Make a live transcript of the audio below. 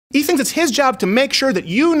He thinks it's his job to make sure that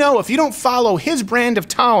you know if you don't follow his brand of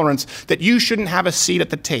tolerance that you shouldn't have a seat at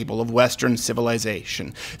the table of Western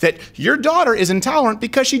civilization. That your daughter is intolerant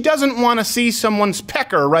because she doesn't want to see someone's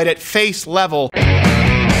pecker right at face level.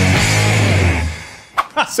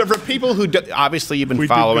 So for people who obviously you've been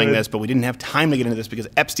following this, but we didn't have time to get into this because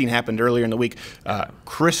Epstein happened earlier in the week.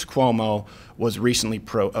 Chris Cuomo was recently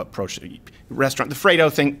approached a restaurant. The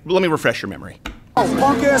Fredo thing, let me refresh your memory. Oh,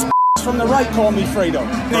 punk ass from the right call me Fredo.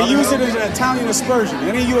 They use it as an Italian aspersion.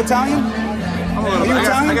 Any of you Italian? Are you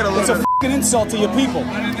Italian? It's a f***ing insult to your people.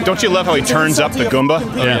 Don't you love how he turns up the Goomba?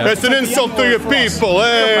 Yeah. It's an insult to your people.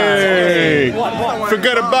 Hey!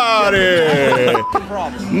 Forget about it.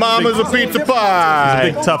 Mama's a pizza pie.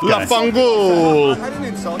 He's a big tough guy. La Fangoul. I didn't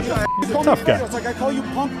insult you. He's a tough guy. It's like I call you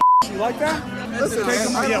punk. You like that? Listen,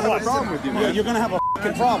 I don't have a problem with you, man. Yeah, you're gonna have a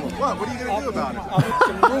f***ing problem. What? What are you gonna do about it? I'll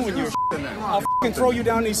f***ing ruin you. I'll f***ing throw you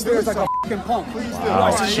down these stairs like a f***ing punk.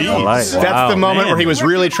 Wow. That's the moment where he was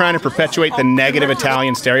really trying to perpetuate the negative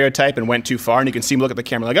Italian stereotype and went too far, and you can see him look at the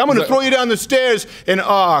camera like, I'm gonna throw you down the stairs, and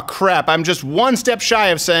oh crap, I'm just one step shy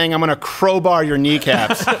of saying I'm gonna crowbar your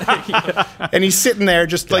kneecaps. And he's sitting there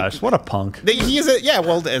just like, what a punk. He is a, yeah,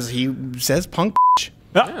 well, as he says, punk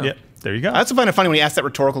Yeah. There you go. I also find it funny when he asks that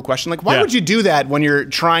rhetorical question. Like, why would you do that when you're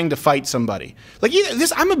trying to fight somebody? Like,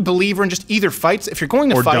 I'm a believer in just either fights. If you're going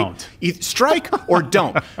to fight, strike or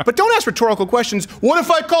don't. But don't ask rhetorical questions. What if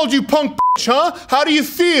I called you punk huh? How do you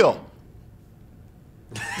feel?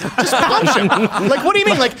 Just punch him. Like, what do you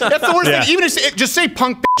mean? Like, that's the worst thing. Even if just say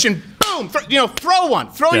punk and boom, throw one.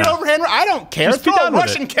 Throw your overhand. I don't care. Just throw a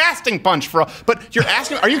Russian casting punch for but you're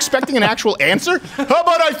asking, are you expecting an actual answer? How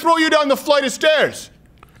about I throw you down the flight of stairs?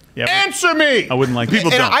 Yep. Answer me! I wouldn't like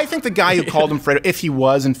people. And I think the guy who called him Fredo, if he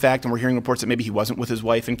was in fact, and we're hearing reports that maybe he wasn't with his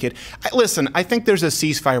wife and kid. Listen, I think there's a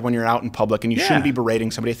ceasefire when you're out in public, and you shouldn't be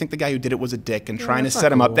berating somebody. I think the guy who did it was a dick and trying to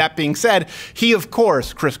set him up. That being said, he of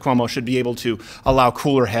course, Chris Cuomo, should be able to allow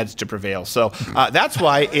cooler heads to prevail. So that's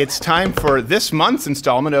why it's time for this month's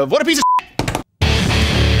installment of What a Piece of Shit.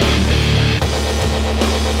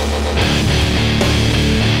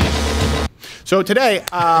 So today.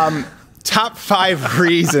 Top 5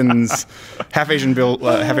 reasons half Asian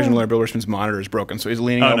millionaire Bill Richmond's monitor is broken. So he's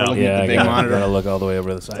leaning over looking at the big monitor. Gotta look all the way over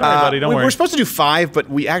to the side. Sorry, buddy, don't worry. We're supposed to do 5, but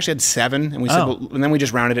we actually had 7, and we said, well, and then we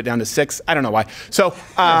just rounded it down to 6. I don't know why. So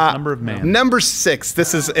number of man. Number 6.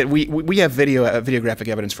 This is we have videographic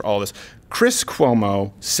evidence for all this. Chris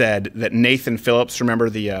Cuomo said that Nathan Phillips,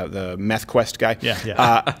 remember the meth quest guy?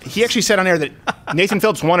 Yeah. He actually said on air that Nathan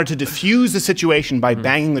Phillips wanted to defuse the situation by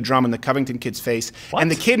banging the drum in the Covington kid's face, and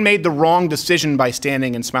the kid made the wrong decision by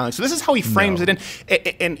standing and smiling. So this is how he frames it in,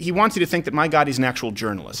 and he wants you to think that, my God, he's an actual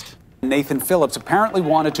journalist. Nathan Phillips apparently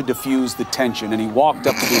wanted to diffuse the tension, and he walked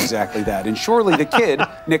up to do exactly that. And surely the kid,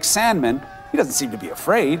 Nick Sandman, he doesn't seem to be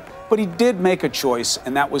afraid, but he did make a choice,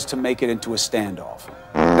 and that was to make it into a standoff.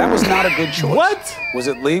 That was not a good choice. What? Was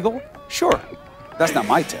it legal? Sure. That's not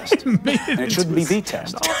my test. And it shouldn't be the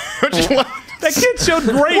test. That kid showed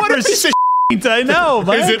great What a piece of shit. I know,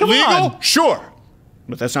 man. Is it legal? On. Sure.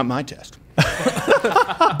 But that's not my test.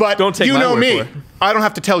 But don't take you my know word me. for it. I don't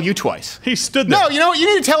have to tell you twice. He stood there. No, you know what?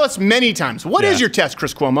 You need to tell us many times. What is your test,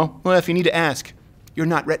 Chris Cuomo? Well, if you need to ask, you're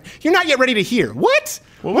not yet ready to hear. What?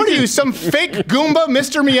 What are you, some fake Goomba,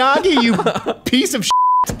 Mr. Miyagi, you piece of shit?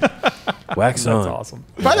 Wax on. That's awesome.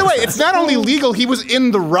 By the way, it's not only legal, he was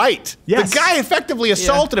in the right. Yes. The guy effectively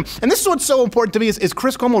assaulted him. And this is what's so important to me is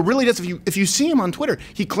Chris Cuomo really does, if you see him on Twitter,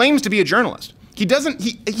 he claims to be a journalist. He doesn't,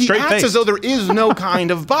 he acts as though there is no kind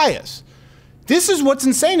of bias. This is what's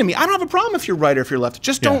insane to me. I don't have a problem if you're right or if you're left.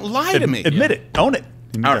 Just don't lie to me. Admit it. Own it.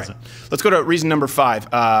 All right. Let's go to reason number 5.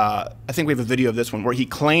 I think we have a video of this one where he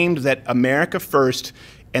claimed that America first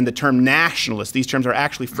and the term nationalist, these terms are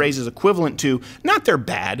actually phrases equivalent to, not they're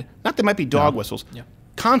bad, not they might be dog whistles,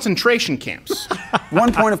 concentration camps.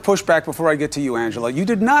 One point of pushback before I get to you, Angela. You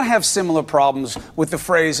did not have similar problems with the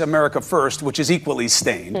phrase America First, which is equally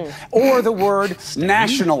stained, or the word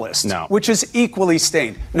nationalist, which is equally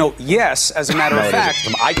stained. No, yes, as a matter of fact.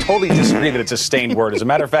 I totally disagree that it's a stained word. As a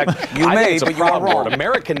matter of fact, you I may, think it's a but you are problem wrong. word.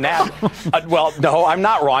 American well, no, I'm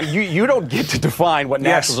not wrong. You don't get to define what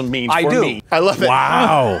nationalism means for me. I love it.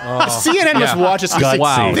 Wow. CNN must watch this.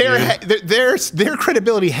 Wow. Their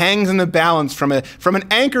credibility hangs in the balance from an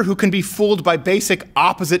anchor who can be fooled by basic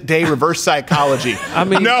opposite day reverse psychology. I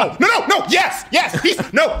mean, no, yes, yes.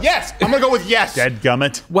 I'm gonna go with yes. Dead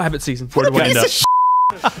gummit. What happened season? What a piece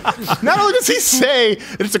of Not only does he say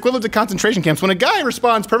that it's equivalent to concentration camps, when a guy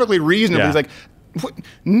responds perfectly reasonably, he's like, what?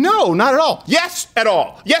 No, not at all. Yes, at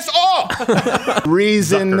all. Yes, all.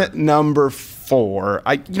 Reason number 4.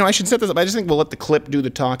 I should set this up. I just think we'll let the clip do the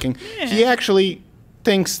talking. He actually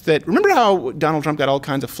thinks that, remember how Donald Trump got all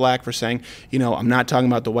kinds of flack for saying, you know, I'm not talking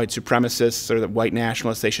about the white supremacists or the white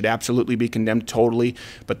nationalists. They should absolutely be condemned totally.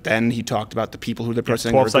 But then he talked about the people who they're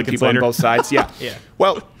protesting, people on both sides. Yeah. Yeah.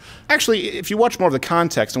 Well, actually, if you watch more of the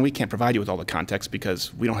context, and we can't provide you with all the context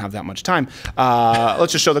because we don't have that much time,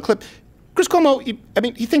 let's just show the clip. Chris Cuomo,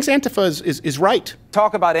 he thinks Antifa is right.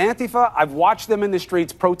 Talk about Antifa. I've watched them in the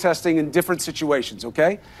streets protesting in different situations,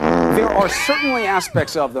 okay? There are certainly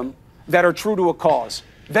aspects of them that are true to a cause.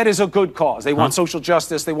 That is a good cause. They want social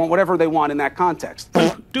justice. They want whatever they want in that context.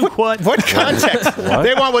 What? What context?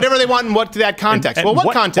 They want whatever they want in that context. And well,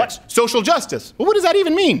 what context? What? Social justice. Well, what does that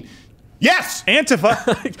even mean? Yes.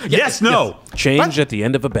 Antifa. Yes, no. Change at the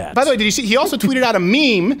end of a bat. By the way, did you see? He also tweeted out a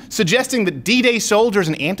meme suggesting that D-Day soldiers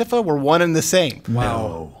and Antifa were one and the same.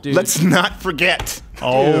 Wow. Dude. Let's not forget.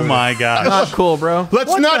 Oh my gosh. Not cool, bro.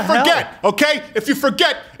 Let's not forget, okay? If you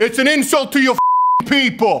forget, it's an insult to your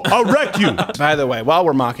people. I'll wreck you. By the way, while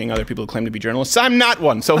we're mocking other people who claim to be journalists, I'm not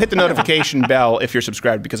one. So hit the notification bell if you're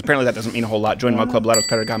subscribed, because apparently that doesn't mean a whole lot. Join Mug Club,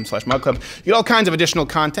 louderwithcrowder.com/Mug Club. You get all kinds of additional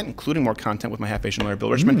content, including more content with my half-Asian lawyer,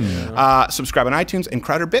 Bill Richmond. Subscribe on iTunes and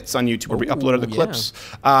Crowder Bits on YouTube, where we upload other clips.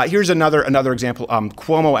 Here's another example.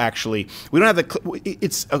 Cuomo, actually, we don't have the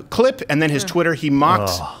it's a clip, and then his Twitter. He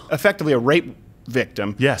mocked effectively a rape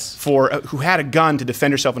victim for who had a gun to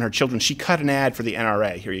defend herself and her children. She cut an ad for the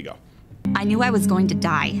NRA. Here you go. I knew I was going to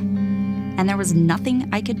die, and there was nothing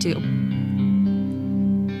I could do.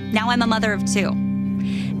 Now I'm a mother of 2.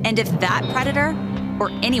 And if that predator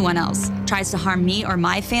or anyone else tries to harm me or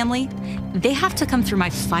my family, they have to come through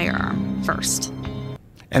my firearm first.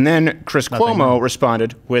 And then Chris Cuomo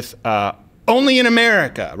responded with, only in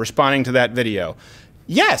America, responding to that video.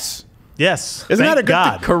 Yes. Yes. Isn't that a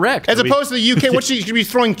good thing? Correct. As opposed to the UK, what, she should be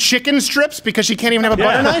throwing chicken strips because she can't even have a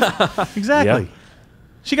butter knife? Exactly. Yeah.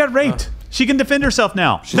 She got raped. She can defend herself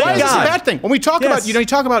now. Why is this a bad thing? When we talk about, you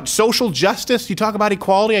talk about social justice, you talk about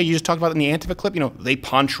equality, you just talked about it in the Antifa clip, they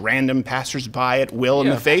punch random passersby at will in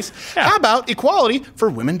the face. How about equality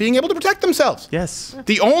for women being able to protect themselves? Yes.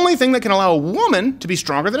 The only thing that can allow a woman to be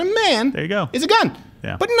stronger than a man is a gun.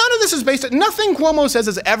 Yeah. But none of this is based on, nothing Cuomo says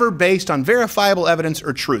is ever based on verifiable evidence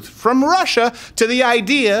or truth. From Russia to the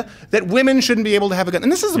idea that women shouldn't be able to have a gun.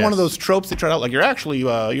 And this is one of those tropes they try out, like you're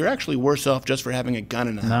actually worse off just for having a gun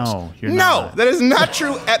in the house. No, you're not. No, that is not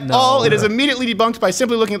true at all. It is immediately debunked by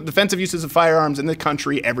simply looking at the defensive uses of firearms in the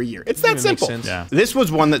country every year. It's that simple. Yeah. This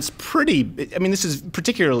was one that's pretty, this is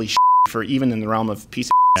particularly for even in the realm of piece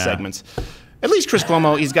of segments. At least Chris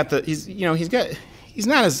Cuomo,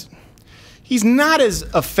 he's not as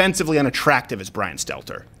offensively unattractive as Brian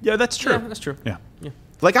Stelter. Yeah, that's true. Yeah, that's true. Yeah.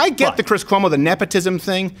 Like, I get the Chris Cuomo, the nepotism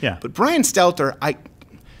thing, but Brian Stelter,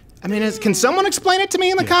 can someone explain it to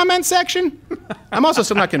me in the comment section? I'm also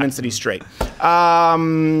still not convinced that he's straight.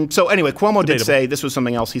 So anyway, Cuomo did say, this was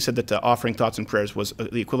something else, he said that offering thoughts and prayers was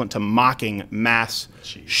the equivalent to mocking mass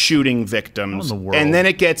shooting victims. And then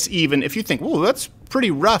it gets even, if you think, whoa, that's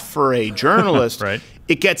pretty rough for a journalist,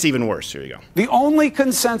 it gets even worse. Here you go. The only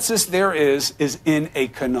consensus there is in a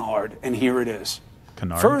canard, and here it is.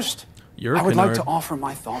 Canard? First, I would like canard. to offer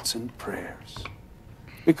my thoughts and prayers.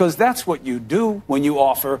 Because that's what you do when you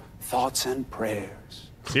offer thoughts and prayers.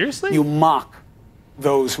 Seriously? You mock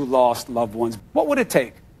those who lost loved ones. What would it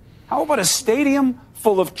take? How about a stadium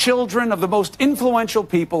full of children of the most influential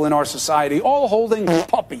people in our society, all holding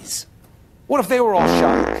puppies? What if they were all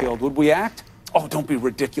shot and killed? Would we act? Oh, don't be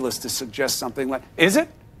ridiculous to suggest something like, is it?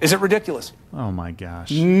 Is it ridiculous? Oh my gosh.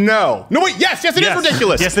 No. No, wait, yes, it is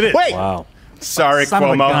ridiculous. Yes, it is. Wait. Wow. Sorry, Son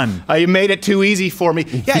of a Cuomo. gun. You made it too easy for me.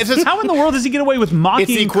 Yeah, it's How in the world does he get away with mocking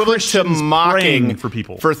It's the equivalent to Christians mocking praying for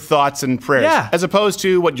people? For thoughts and prayers. Yeah. As opposed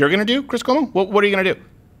to what you're going to do, Chris Cuomo? What are you going to do?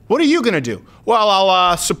 What are you going to do? Well,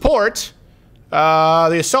 I'll support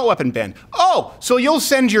the assault weapon ban. Oh, so you'll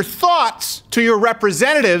send your thoughts to your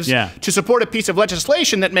representatives to support a piece of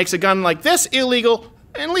legislation that makes a gun like this illegal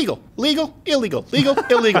and legal. Legal, illegal, legal,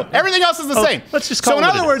 illegal. Everything else is the same. Let's just call So in it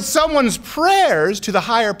other words, someone's prayers to the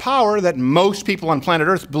higher power that most people on planet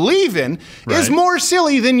Earth believe in is more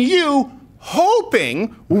silly than you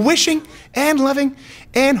hoping, wishing, and loving,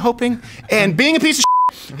 and hoping, and being a piece of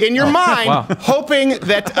in your mind, hoping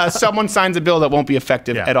that someone signs a bill that won't be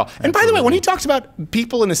effective at all. And by the way, when he talks about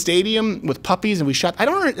people in a stadium with puppies and we shot, I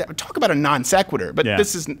don't talk about a non sequitur, but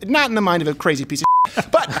this is not in the mind of a crazy piece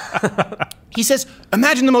of But he says,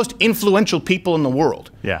 imagine the most influential people in the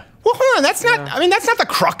world. Yeah. Well, hold on, that's not, that's not the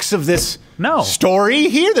crux of this story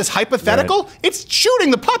here, this hypothetical. It's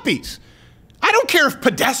shooting the puppies. I don't care if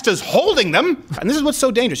Podesta's holding them. And this is what's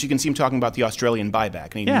so dangerous. You can see him talking about the Australian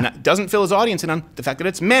buyback. And he doesn't fill his audience in on the fact that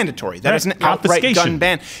it's mandatory. That is an outright gun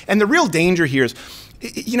ban. And the real danger here is,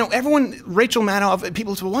 you know, Rachel Maddow,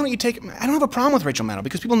 people say, well, why don't you take, I don't have a problem with Rachel Maddow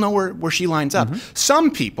because people know where she lines up.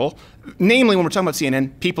 Some people, namely when we're talking about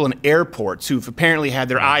CNN, people in airports who've apparently had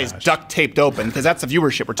their eyes duct taped open, because that's the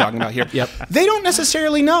viewership we're talking about here. They don't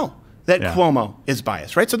necessarily know that Cuomo is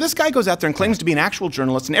biased, right? So this guy goes out there and claims to be an actual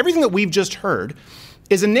journalist, and everything that we've just heard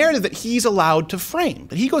is a narrative that he's allowed to frame.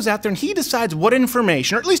 That he goes out there and he decides what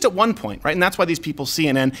information, or at least at one point, right? And that's why these people,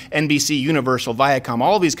 CNN, NBC, Universal, Viacom,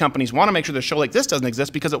 all of these companies want to make sure the show like this doesn't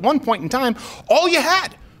exist, because at one point in time, all you had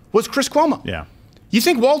was Chris Cuomo. Yeah. You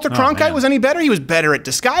think Walter Cronkite was any better? He was better at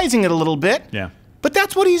disguising it a little bit. Yeah. But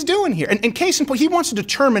that's what he's doing here. And in case in point, he wants to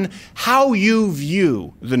determine how you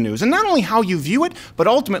view the news. And not only how you view it, but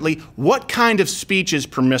ultimately what kind of speech is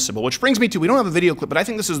permissible. Which brings me to, we don't have a video clip, but I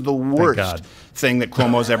think this is the worst thing that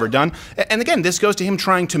Cuomo's ever done. And again, this goes to him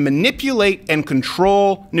trying to manipulate and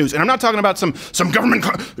control news. And I'm not talking about some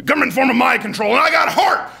government form of mind control. And I got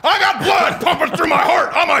heart, I got blood pumping through my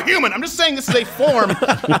heart. I'm a human. I'm just saying this is a form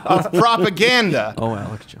of propaganda. Oh,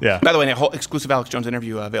 Alex Jones. Yeah. By the way, a whole exclusive Alex Jones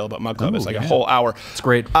interview available at Mug Club. It's like a whole hour. It's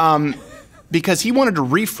great. Because he wanted to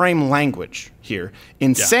reframe language here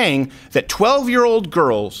in saying that 12-year-old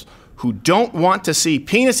girls who don't want to see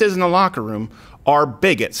penises in the locker room are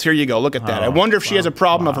bigots. Here you go. Look at that. I wonder if she has a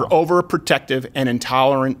problem of her overprotective and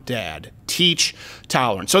intolerant dad. Teach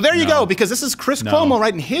tolerance. So there you go, because this is Chris Cuomo,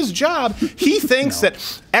 right? And his job, he thinks that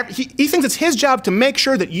he thinks it's his job to make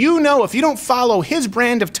sure that you know, if you don't follow his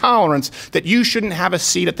brand of tolerance, that you shouldn't have a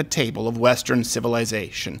seat at the table of Western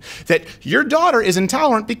civilization. That your daughter is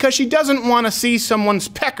intolerant because she doesn't want to see someone's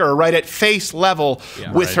pecker right at face level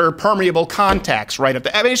with her permeable contacts right at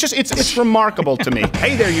the. I mean, it's just it's remarkable to me.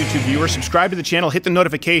 Hey there, YouTube viewers, subscribe to the channel, hit the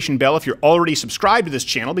notification bell if you're already subscribed to this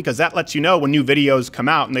channel, because that lets you know when new videos come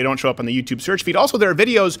out and they don't show up on the YouTube search feed. Also, there are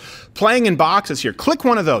videos playing in boxes here. Click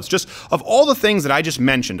one of those. Just of all the things that I just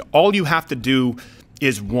mentioned, all you have to do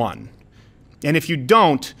is one. And if you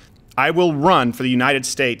don't, I will run for the United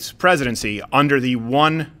States presidency under the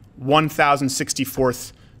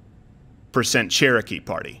 1064th percent Cherokee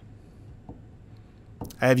Party.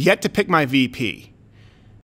 I have yet to pick my VP.